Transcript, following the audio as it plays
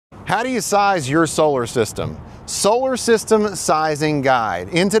How do you size your solar system? Solar System Sizing Guide.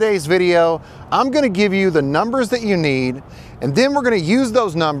 In today's video, I'm going to give you the numbers that you need, and then we're going to use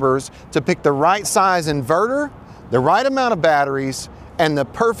those numbers to pick the right size inverter, the right amount of batteries, and the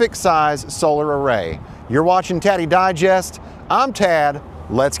perfect size solar array. You're watching Taddy Digest. I'm Tad.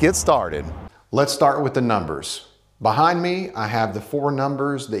 Let's get started. Let's start with the numbers. Behind me, I have the 4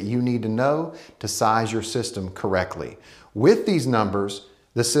 numbers that you need to know to size your system correctly. With these numbers,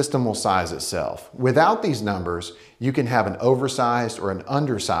 the system will size itself. Without these numbers, you can have an oversized or an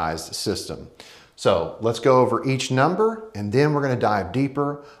undersized system. So let's go over each number, and then we're going to dive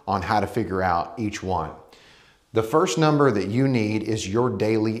deeper on how to figure out each one. The first number that you need is your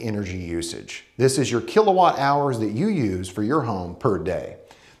daily energy usage. This is your kilowatt hours that you use for your home per day.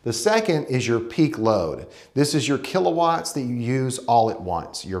 The second is your peak load. This is your kilowatts that you use all at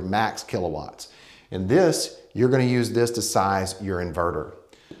once, your max kilowatts. And this, you're going to use this to size your inverter.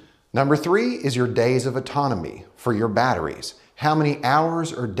 Number 3 is your days of autonomy for your batteries. How many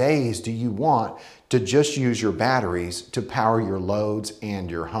hours or days do you want to just use your batteries to power your loads and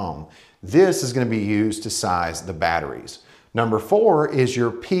your home? This is going to be used to size the batteries. Number 4 is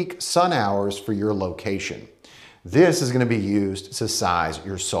your peak sun hours for your location. This is going to be used to size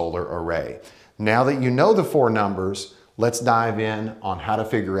your solar array. Now that you know the 4 numbers, let's dive in on how to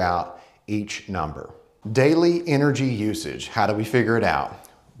figure out each number. Daily energy usage. How do we figure it out?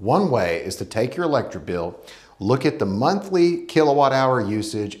 One way is to take your electric bill, look at the monthly kilowatt hour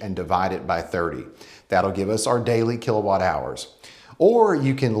usage and divide it by 30. That'll give us our daily kilowatt hours. Or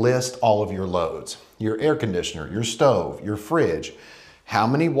you can list all of your loads, your air conditioner, your stove, your fridge, how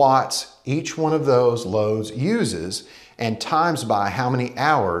many watts each one of those loads uses, and times by how many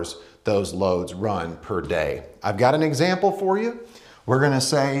hours those loads run per day. I've got an example for you. We're going to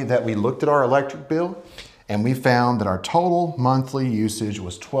say that we looked at our electric bill and we found that our total monthly usage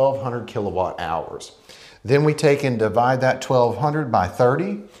was 1,200 kilowatt hours. Then we take and divide that 1,200 by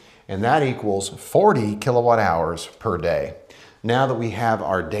 30, and that equals 40 kilowatt hours per day. Now that we have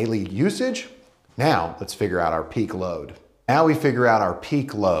our daily usage, now let's figure out our peak load. Now we figure out our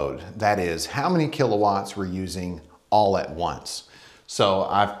peak load. That is how many kilowatts we're using all at once. So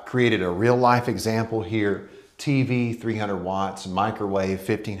I've created a real life example here. TV, 300 watts, microwave,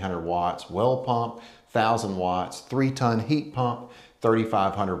 1,500 watts, well pump, 1,000 watts, 3-ton heat pump,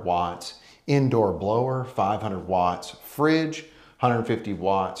 3,500 watts, indoor blower, 500 watts, fridge, 150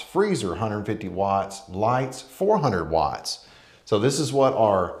 watts, freezer, 150 watts, lights, 400 watts. So this is what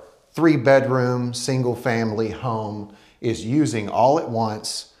our 3-bedroom, single-family home is using all at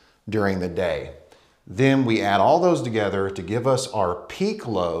once during the day. Then we add all those together to give us our peak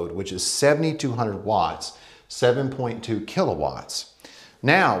load, which is 7,200 watts, 7.2 kilowatts.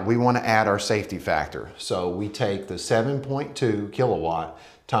 Now we want to add our safety factor. So we take the 7.2 kilowatt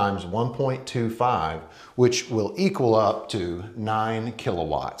times 1.25, which will equal up to 9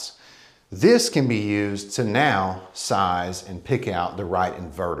 kilowatts. This can be used to now size and pick out the right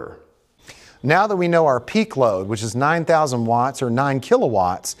inverter. Now that we know our peak load, which is 9,000 watts or 9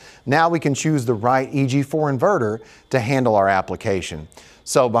 kilowatts, now we can choose the right EG4 inverter to handle our application.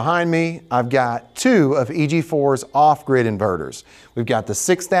 So behind me, I've got 2 of EG4's off-grid inverters. We've got the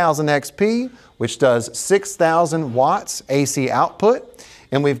 6000 XP, which does 6,000 watts AC output,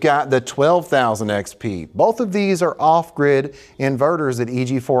 and we've got the 12,000 XP. Both of these are off-grid inverters that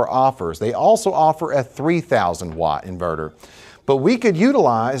EG4 offers. They also offer a 3,000 watt inverter. But we could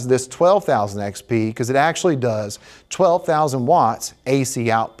utilize this 12,000 XP because it actually does 12,000 watts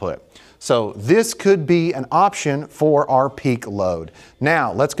AC output. So this could be an option for our peak load.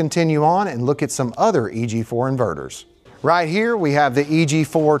 Now let's continue on and look at some other EG4 inverters. Right here we have the EG4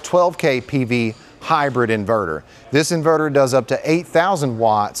 12K PV hybrid inverter. This inverter does up to 8,000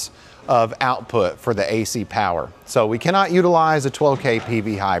 watts of output for the AC power. So we cannot utilize a 12K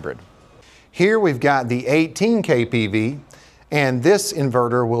PV hybrid. Here we've got the 18K PV, and this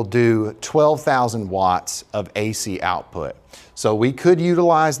inverter will do 12,000 watts of AC output. So we could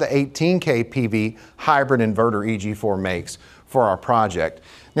utilize the 18K PV hybrid inverter EG4 makes for our project.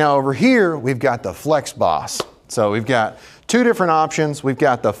 Now over here, we've got the FlexBoss. So we've got 2 different options. We've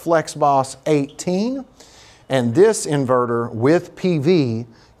got the FlexBoss 18, and this inverter with PV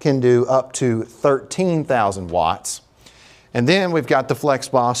can do up to 13,000 watts. And then we've got the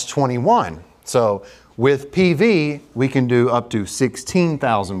FlexBoss 21. So with PV, we can do up to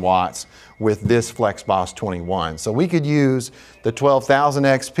 16,000 watts with this FlexBoss 21. So we could use the 12,000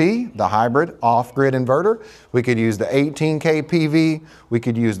 XP, the hybrid off-grid inverter. We could use the 18K PV. We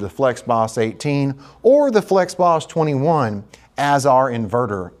could use the FlexBoss 18 or the FlexBoss 21 as our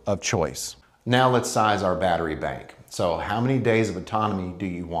inverter of choice. Now let's size our battery bank. So how many days of autonomy do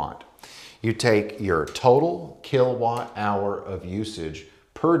you want? You take your total kilowatt hour of usage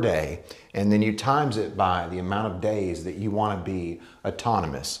per day, and then you times it by the amount of days that you want to be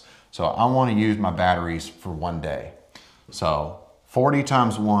autonomous. So I want to use my batteries for 1 day. So 40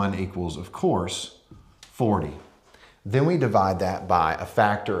 times 1 equals, of course, 40. Then we divide that by a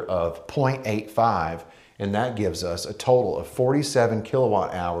factor of 0.85, and that gives us a total of 47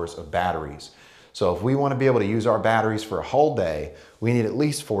 kilowatt hours of batteries. So if we want to be able to use our batteries for a whole day, we need at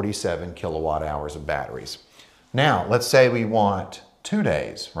least 47 kilowatt hours of batteries. Now, let's say we want 2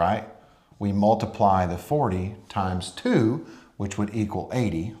 days, right? We multiply the 40 times 2, which would equal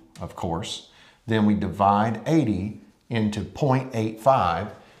 80, of course. Then we divide 80 into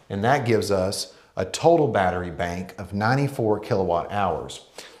 0.85, and that gives us a total battery bank of 94 kilowatt hours.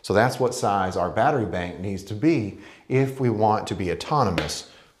 So that's what size our battery bank needs to be if we want to be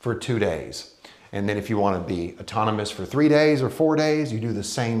autonomous for 2 days. And then if you want to be autonomous for 3 days or 4 days, you do the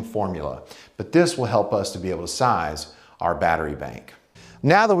same formula. But this will help us to be able to size our battery bank.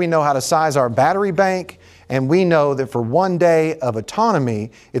 Now that we know how to size our battery bank, and we know that for 1 day of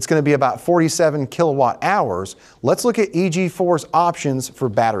autonomy, it's going to be about 47 kilowatt hours, let's look at EG4's options for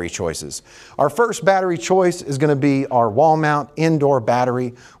battery choices. Our first battery choice is going to be our wall mount indoor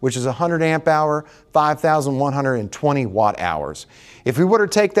battery, which is 100 amp hour, 5,120 watt hours. If we were to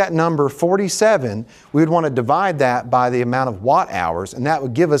take that number 47, we would want to divide that by the amount of watt hours, and that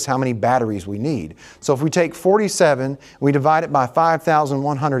would give us how many batteries we need. So if we take 47, we divide it by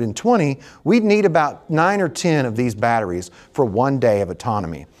 5,120, we'd need about 9 or 10 of these batteries for 1 day of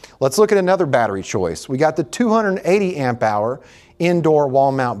autonomy. Let's look at another battery choice. We got the 280 amp hour indoor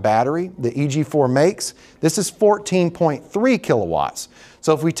wall mount battery that EG4 makes. This is 14.3 kilowatts.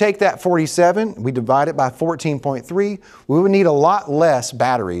 So if we take that 47, we divide it by 14.3, we would need a lot less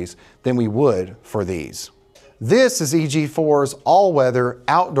batteries than we would for these. This is EG4's all-weather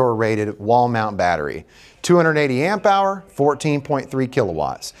outdoor rated wall mount battery. 280 amp hour, 14.3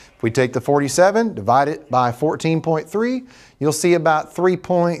 kilowatts. If we take the 47, divide it by 14.3, you'll see about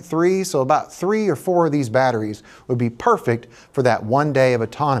 3.3, so about 3 or 4 of these batteries would be perfect for that 1 day of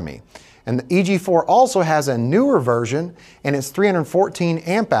autonomy. And the EG4 also has a newer version, and it's 314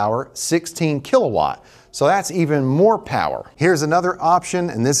 amp hour, 16 kilowatt. So that's even more power. Here's another option,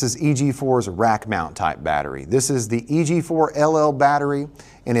 and this is EG4's rack mount type battery. This is the EG4 LL battery,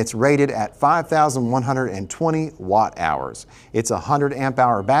 and it's rated at 5,120 watt hours. It's a 100 amp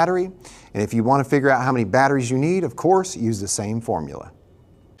hour battery, and if you want to figure out how many batteries you need, of course, use the same formula.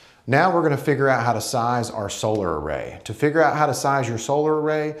 Now we're going to figure out how to size our solar array. To figure out how to size your solar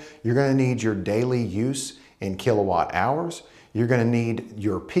array, you're going to need your daily use in kilowatt hours. You're going to need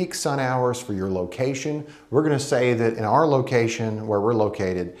your peak sun hours for your location. We're going to say that in our location where we're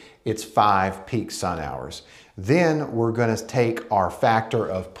located, it's 5 peak sun hours. Then we're going to take our factor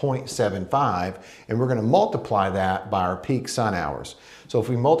of 0.75 and we're going to multiply that by our peak sun hours. So if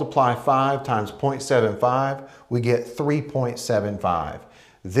we multiply 5 times 0.75, we get 3.75.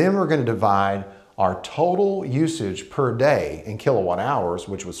 Then we're going to divide our total usage per day in kilowatt hours,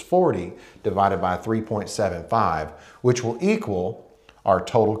 which was 40, divided by 3.75, which will equal our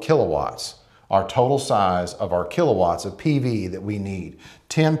total kilowatts, our total size of our kilowatts of PV that we need,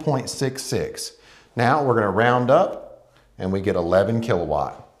 10.66. Now we're going to round up and we get 11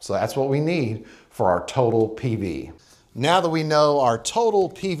 kilowatt. So that's what we need for our total PV. Now that we know our total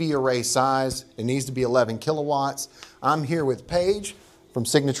PV array size, it needs to be 11 kilowatts. I'm here with Paige from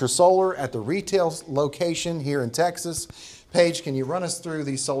Signature Solar at the retail location here in Texas. Paige, can you run us through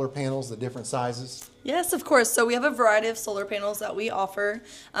these solar panels, the different sizes? Yes, of course. So we have a variety of solar panels that we offer,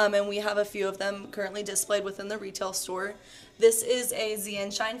 and we have a few of them currently displayed within the retail store. This is a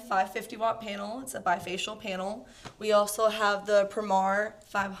ZenShine 550 watt panel. It's a bifacial panel. We also have the Primar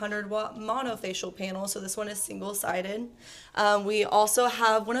 500 watt monofacial panel. So this one is single-sided. We also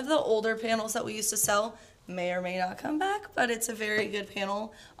have one of the older panels that we used to sell. May or may not come back, but it's a very good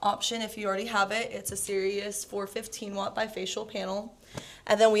panel option if you already have it. It's a Sirius 415 watt bifacial panel.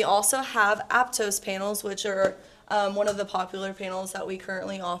 And then we also have Aptos panels, which are one of the popular panels that we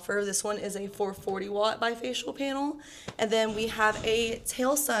currently offer. This one is a 440 watt bifacial panel. And then we have a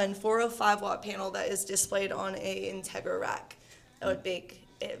Tailsun 405 watt panel that is displayed on a Integra rack. That would make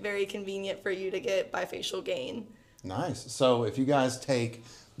it very convenient for you to get bifacial gain. Nice. So if you guys take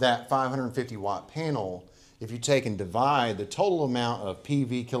that 550 watt panel, if you take and divide the total amount of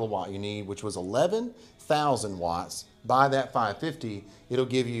PV kilowatt you need, which was 11,000 watts, by that 550, it'll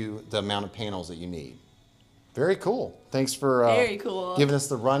give you the amount of panels that you need. Very cool. Thanks for Very cool. giving us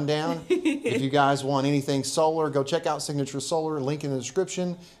the rundown. If you guys want anything solar, go check out Signature Solar, link in the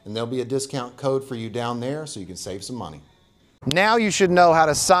description, and there'll be a discount code for you down there so you can save some money. Now you should know how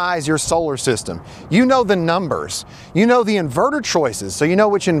to size your solar system. You know the numbers. You know the inverter choices, so you know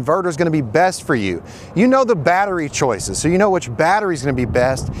which inverter is going to be best for you. You know the battery choices, so you know which battery is going to be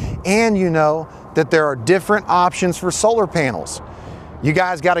best, and you know that there are different options for solar panels. You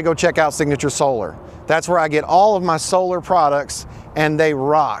guys got to go check out Signature Solar. That's where I get all of my solar products, and they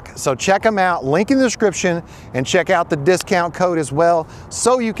rock. So check them out, link in the description, and check out the discount code as well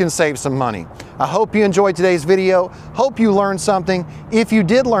so you can save some money. I hope you enjoyed today's video. Hope you learned something. If you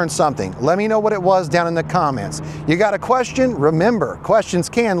did learn something, let me know what it was down in the comments. You got a question? Remember, questions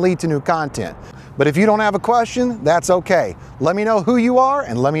can lead to new content. But if you don't have a question, that's okay. Let me know who you are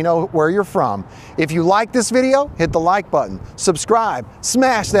and let me know where you're from. If you like this video, hit the like button, subscribe,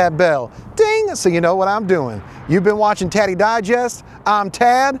 smash that bell, ding, so you know what I'm doing. You've been watching Taddy Digest. I'm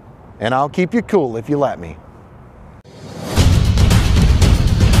Tad, and I'll keep you cool if you let me.